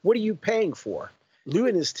 What are you paying for? Lou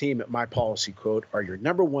and his team at My Policy Quote are your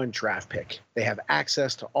number one draft pick. They have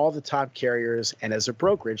access to all the top carriers, and as a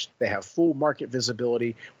brokerage, they have full market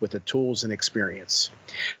visibility with the tools and experience.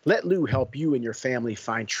 Let Lou help you and your family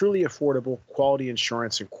find truly affordable, quality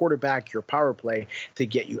insurance and quarterback your power play to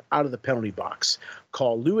get you out of the penalty box.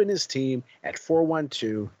 Call Lou and his team at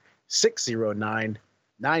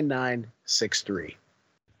 412-609-9963.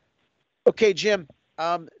 Okay, Jim,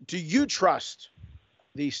 do you trust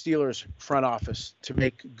the Steelers front office to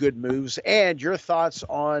make good moves, and your thoughts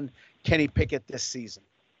on Kenny Pickett this season?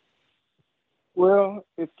 Well,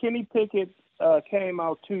 if Kenny Pickett came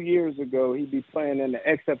out 2 years ago, he'd be playing in the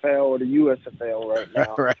XFL or the USFL right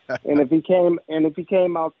now. Right. And if he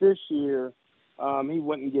came out this year, he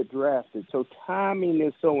wouldn't get drafted. So timing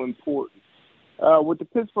is so important. With the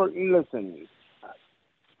Pittsburgh, listen,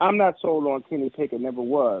 I'm not sold on Kenny Pickett, never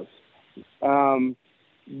was.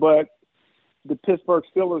 But the Pittsburgh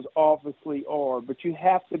Steelers obviously are, but you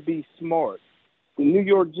have to be smart. The New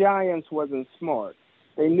York Giants wasn't smart.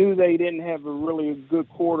 They knew they didn't have a really good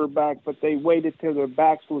quarterback, but they waited till their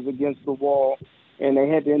backs was against the wall, and they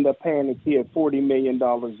had to end up paying the kid $40 million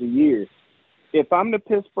a year. If I'm the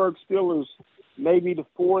Pittsburgh Steelers, maybe the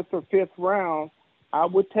fourth or fifth round, I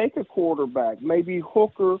would take a quarterback, maybe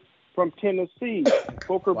Hooker from Tennessee.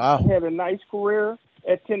 Hooker had a nice career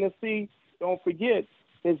at Tennessee. Don't forget,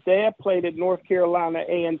 his dad played at North Carolina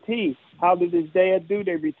A&T. How did his dad do?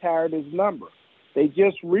 They retired his number. They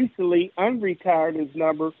just recently unretired his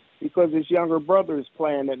number because his younger brother is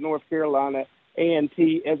playing at North Carolina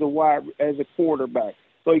A&T as a quarterback.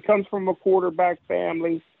 So he comes from a quarterback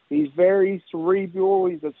family. He's very cerebral.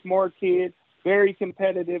 He's a smart kid, very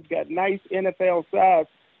competitive, got nice NFL size.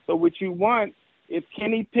 So what you want, if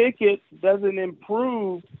Kenny Pickett doesn't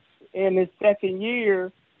improve in his second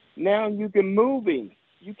year, now you can move him.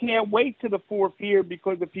 You can't wait to the fourth year,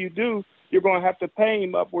 because if you do, you're going to have to pay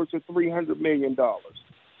him upwards of $300 million.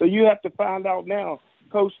 So you have to find out now.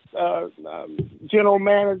 Coach, general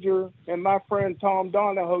manager, and my friend Tom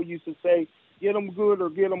Donahoe used to say, get them good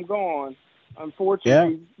or get them gone.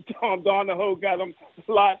 Unfortunately, Tom Donahoe got them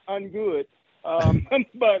a lot ungood.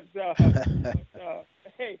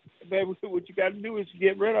 Hey, baby, what you got to do is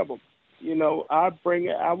get rid of them. You know, I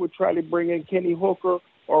would try to bring in Kenny Hooker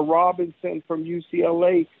or Robinson from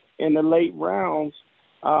UCLA in the late rounds,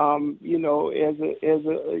 you know, as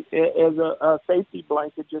a safety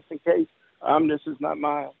blanket, just in case this is not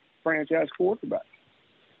my franchise quarterback.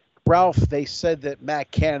 Ralph, they said that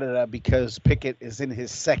Matt Canada, because Pickett is in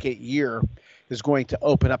his second year, is going to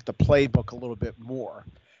open up the playbook a little bit more.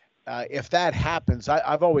 If that happens,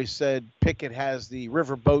 I've always said Pickett has the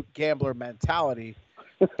riverboat gambler mentality,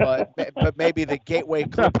 but maybe the Gateway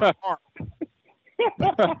Clippers aren't.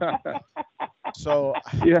 So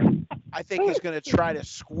yeah, I think he's going to try to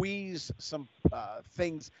squeeze some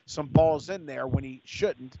balls in there when he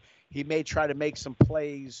shouldn't. He may try to make some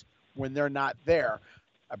plays when they're not there.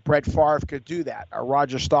 Brett Favre could do that. A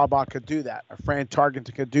Roger Staubach could do that. A Fran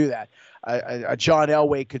Tarkenton could do that. A John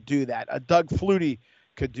Elway could do that. A Doug Flutie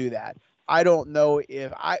could do that. I don't know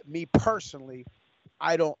me personally,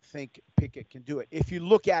 I don't think Pickett can do it. If you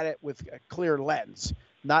look at it with a clear lens,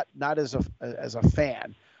 not as a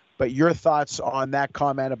fan, but your thoughts on that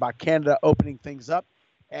comment about Canada opening things up,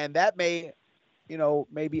 and that may,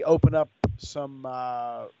 maybe open up some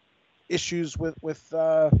issues with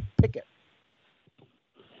Pickett.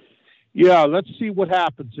 Yeah, let's see what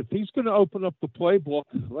happens. If he's going to open up the playbook,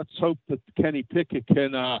 let's hope that Kenny Pickett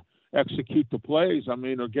can execute the plays. I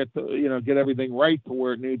mean, or get everything right to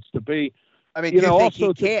where it needs to be. I mean, do you think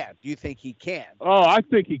he can? Do you think he can? Oh, I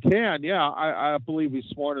think he can. Yeah, I believe he's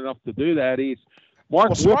smart enough to do that.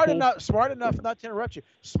 Smart enough, not to interrupt you.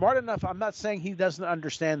 Smart enough. I'm not saying he doesn't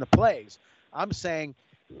understand the plays. I'm saying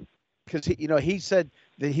because he said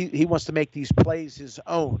that he wants to make these plays his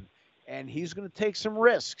own, and he's going to take some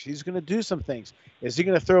risks. He's going to do some things. Is he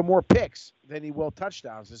going to throw more picks than he will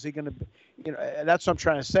touchdowns? Is he going to, that's what I'm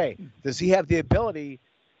trying to say. Does he have the ability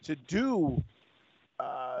to do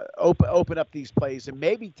open up these plays and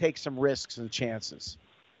maybe take some risks and chances?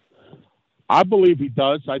 I believe he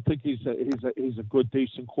does. I think he's a good,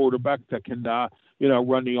 decent quarterback that can,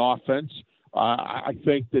 run the offense. I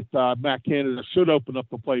think that Matt Canada should open up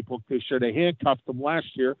the playbook this year. They handcuffed him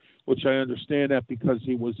last year, which I understand that because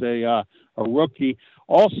he was a rookie.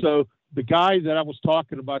 Also, the guy that I was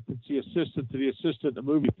talking about that's the assistant to the assistant in the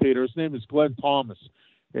movie theater, his name is Glenn Thomas.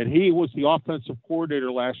 And he was the offensive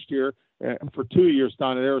coordinator last year and for 2 years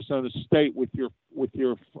down at Arizona State with your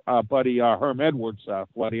buddy Herm Edwards,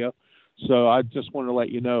 Claudio. So I just want to let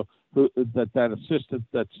you know that assistant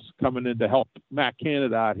that's coming in to help Matt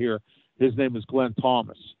Canada out here, his name is Glenn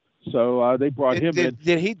Thomas. So they brought him in.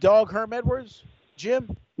 Did he dog Herm Edwards,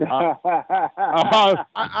 Jim? I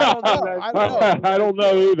don't know. I don't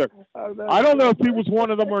know either. I don't know if he was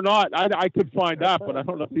one of them or not. I could find out, but I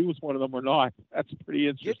don't know if he was one of them or not. That's pretty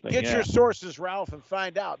interesting. Get your sources, Ralph, and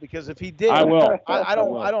find out, because if he did, I will. I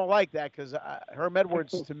don't like that, because Herm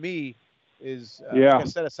Edwards to me is like I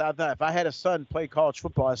said, aside that, if I had a son play college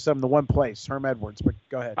football, I send him to one place, Herm Edwards. But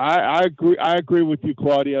go ahead. I agree. I agree with you,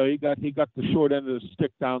 Claudio. He got the short end of the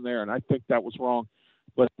stick down there, and I think that was wrong.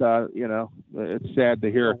 But it's sad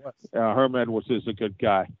to hear. Herm Edwards is a good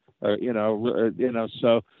guy.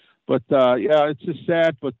 So. But it's just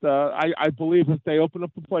sad. But I believe if they open up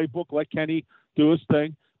the playbook, let Kenny do his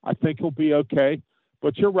thing, I think he'll be okay.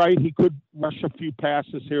 But you're right. He could rush a few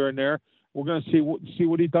passes here and there. We're going to see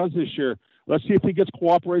what he does this year. Let's see if he gets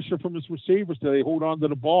cooperation from his receivers. Do they hold on to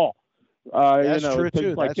the ball? That's true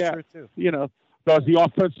too. Like True too. Does the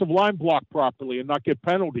offensive line block properly and not get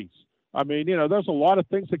penalties? I mean, there's a lot of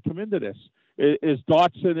things that come into this. Is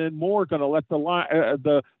Dotson and Moore going to let the line,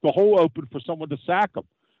 the hole open for someone to sack him?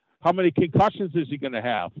 How many concussions is he going to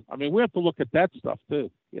have? I mean, we have to look at that stuff too.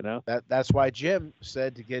 That's why Jim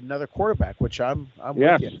said to get another quarterback, which I'm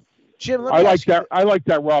yes. with you. Jim, I like that. I like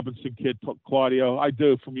that Robinson kid, Claudio. I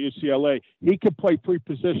do, from UCLA. He can play three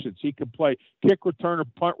positions. He can play kick returner,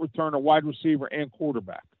 punt returner, wide receiver, and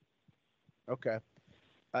quarterback. Okay.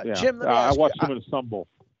 Yeah. Jim, let me ask I watched you, him in a Sun Bowl.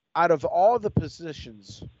 Out of all the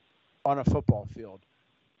positions on a football field,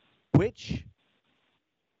 which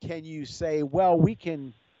can you say, well, we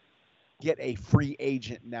can get a free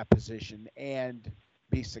agent in that position and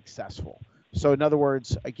be successful? So in other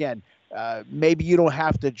words, again, maybe you don't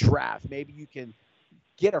have to draft. Maybe you can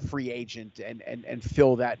get a free agent and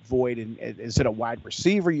fill that void. And is it a wide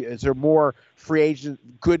receiver? Is there more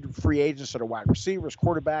good free agents that are wide receivers,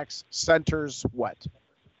 quarterbacks, centers? What?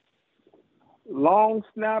 Long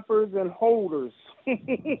snappers and holders.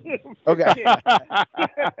 Okay.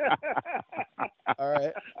 All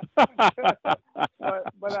right.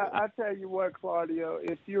 But I tell you what, Claudio,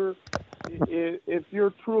 if you're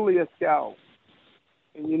truly a scout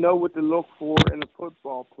and you know what to look for in a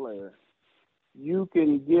football player, you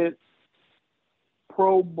can get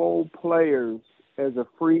Pro Bowl players as a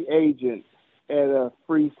free agent at a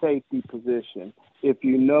free safety position. If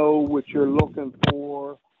you know what you're looking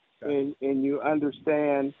for and you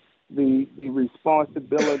understand the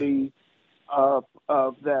responsibility of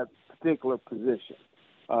that particular position.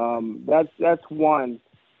 That's one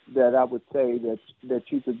that I would say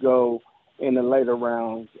that you could go in the later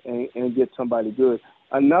rounds and get somebody good.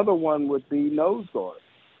 Another one would be nose guard.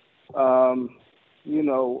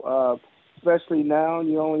 Especially now,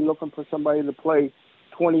 you're only looking for somebody to play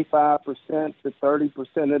 25% to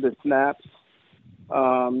 30% of the snaps.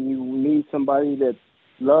 You need somebody that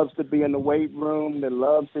loves to be in the weight room, that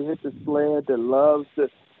loves to hit the sled, that loves to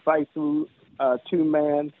fight through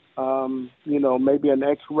two-man, maybe an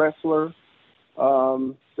ex-wrestler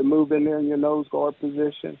to move in there in your nose guard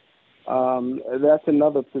position. That's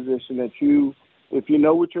another position that if you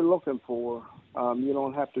know what you're looking for, you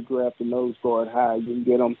don't have to draft the nose guard high. You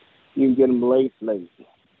can get them late. Okay.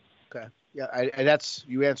 Yeah,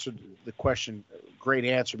 you answered the question. Great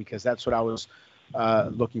answer, because that's what I was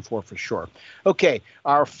looking for sure. Okay,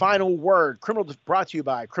 our final word. Brought to you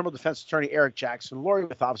by criminal defense attorney Eric Jackson Laurie,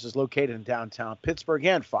 with offices located in downtown Pittsburgh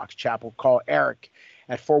and Fox Chapel. Call Eric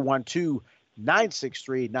at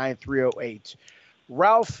 412-963-9308.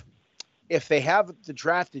 Ralph, if they have the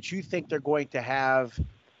draft that you think they're going to have,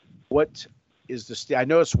 what is I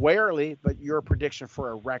know it's way early, but your prediction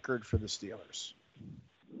for a record for the Steelers?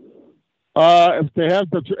 If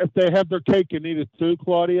they have their cake and eat it too,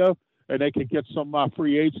 Claudio, and they could get some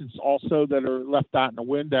free agents also that are left out in the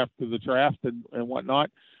wind after the draft and whatnot.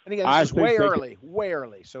 And again, it's just way early.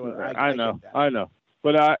 So I know, get that. I know.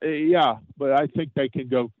 But but I think they can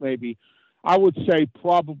go maybe, I would say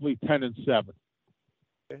probably 10-7.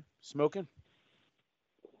 Okay. Smoking?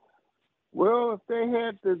 Well, if they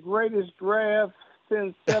had the greatest draft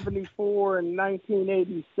since 74 and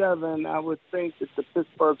 1987, I would think that the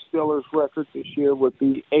Pittsburgh Steelers record this year would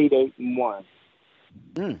be 8-1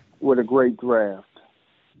 with a great draft.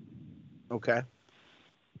 Okay.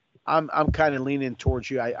 I'm kind of leaning towards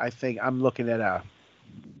you. I think I'm looking at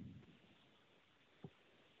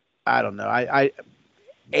I don't know,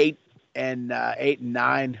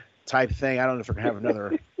 8-9 type thing. I don't know if we're gonna have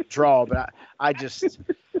another draw, but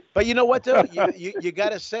but you know what though, you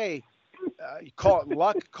got to say, you call it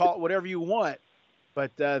luck, call it whatever you want,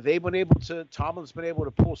 but Tomlin's been able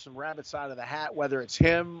to pull some rabbits out of the hat, whether it's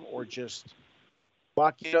him or just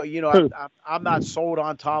luck. I'm not sold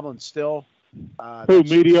on Tomlin still.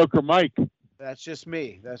 Mediocre Mike? That's just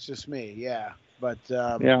me. Yeah. But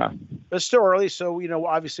but it's still early, so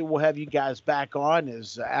obviously we'll have you guys back on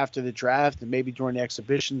as after the draft and maybe during the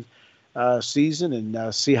exhibition season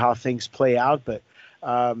and see how things play out. But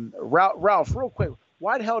Ralph, real quick,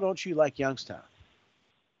 why the hell don't you like Youngstown?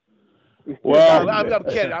 Well, I'm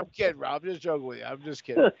kidding, Ralph. I'm just joking with you. I'm just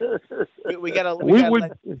kidding. We gotta let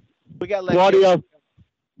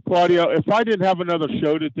Claudio, if I didn't have another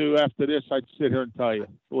show to do after this, I'd sit here and tell you.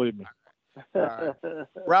 Believe me. All right.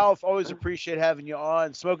 Ralph, always appreciate having you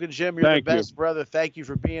on. Smoking Jim, you're the best, brother. Thank you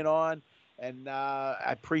for being on, and I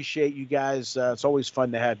appreciate you guys. It's always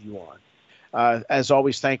fun to have you on. As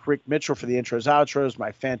always, thank Rick Mitchell for the intros, outros,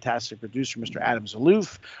 my fantastic producer, Mr. Adam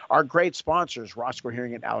Zaloof, our great sponsors, Roscoe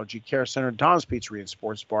Hearing and Allergy Care Center, Don's Pizzeria and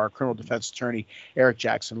Sports Bar, criminal defense attorney Eric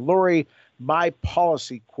Jackson Lurie, My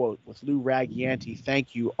Policy Quote with Lou Ragianti.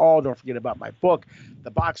 Thank you all. Don't forget about my book,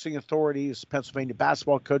 The Boxing Authorities, Pennsylvania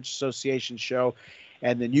Basketball Coach Association show,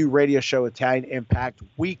 and the new radio show, Italian Impact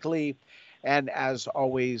Weekly. And as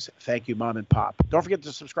always, thank you, Mom and Pop. Don't forget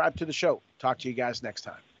to subscribe to the show. Talk to you guys next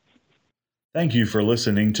time. Thank you for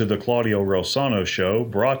listening to the Claudio Rosano Show,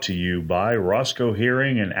 brought to you by Roscoe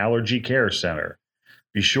Hearing and Allergy Care Center.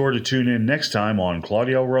 Be sure to tune in next time on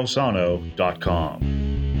ClaudioRosano.com.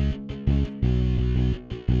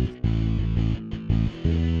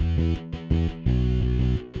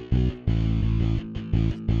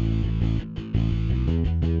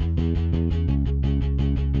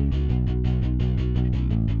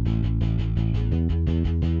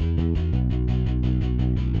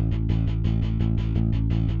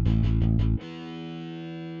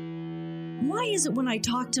 Why is it when I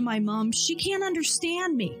talk to my mom, she can't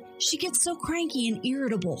understand me? She gets so cranky and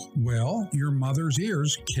irritable. Well, your mother's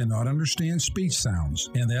ears cannot understand speech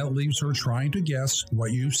sounds, and that leaves her trying to guess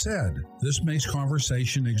what you've said. This makes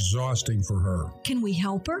conversation exhausting for her. Can we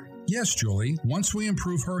help her? Yes, Julie. Once we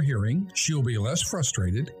improve her hearing, she'll be less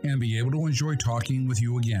frustrated and be able to enjoy talking with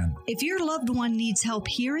you again. If your loved one needs help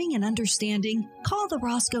hearing and understanding, call the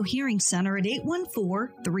Roscoe Hearing Center at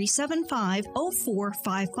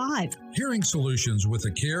 814-375-0455. Hearing solutions with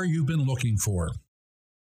the care you've been looking for.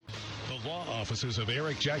 The law offices of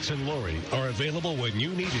Eric Jackson Lurie are available when you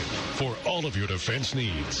need it for all of your defense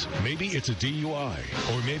needs. Maybe it's a DUI,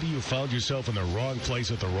 or maybe you found yourself in the wrong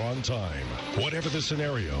place at the wrong time. Whatever the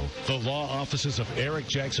scenario, the law offices of Eric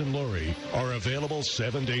Jackson Lurie are available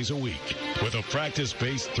 7 days a week. With a practice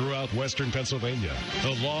based throughout Western Pennsylvania,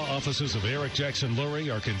 the law offices of Eric Jackson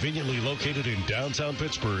Lurie are conveniently located in downtown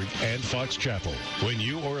Pittsburgh and Fox Chapel. When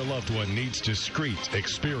you or a loved one needs discreet,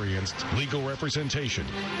 experienced legal representation,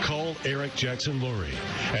 call Eric Jackson Lurie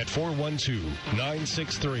at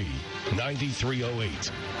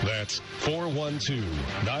 412-963-9308. That's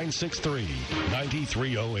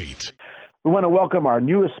 412-963-9308. We want to welcome our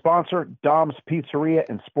newest sponsor, Dom's Pizzeria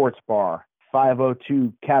and Sports Bar,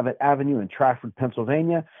 502 Cavett Avenue in Trafford,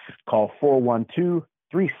 Pennsylvania. Call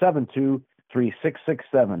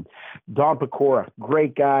 412-372-3667. Dom Pecora,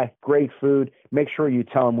 great guy, great food. Make sure you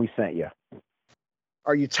tell him we sent you.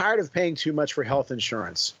 Are you tired of paying too much for health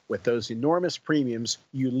insurance? With those enormous premiums,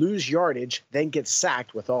 you lose yardage, then get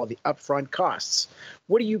sacked with all the upfront costs.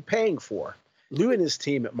 What are you paying for? Lou and his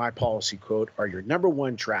team at My Policy Quote are your number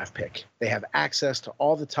one draft pick. They have access to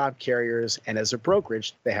all the top carriers, and as a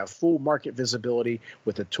brokerage, they have full market visibility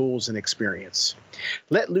with the tools and experience.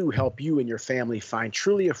 Let Lou help you and your family find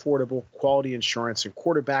truly affordable, quality insurance and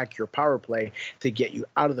quarterback your power play to get you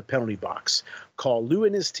out of the penalty box. Call Lou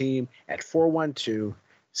and his team at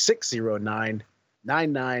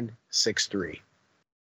 412-609-9963.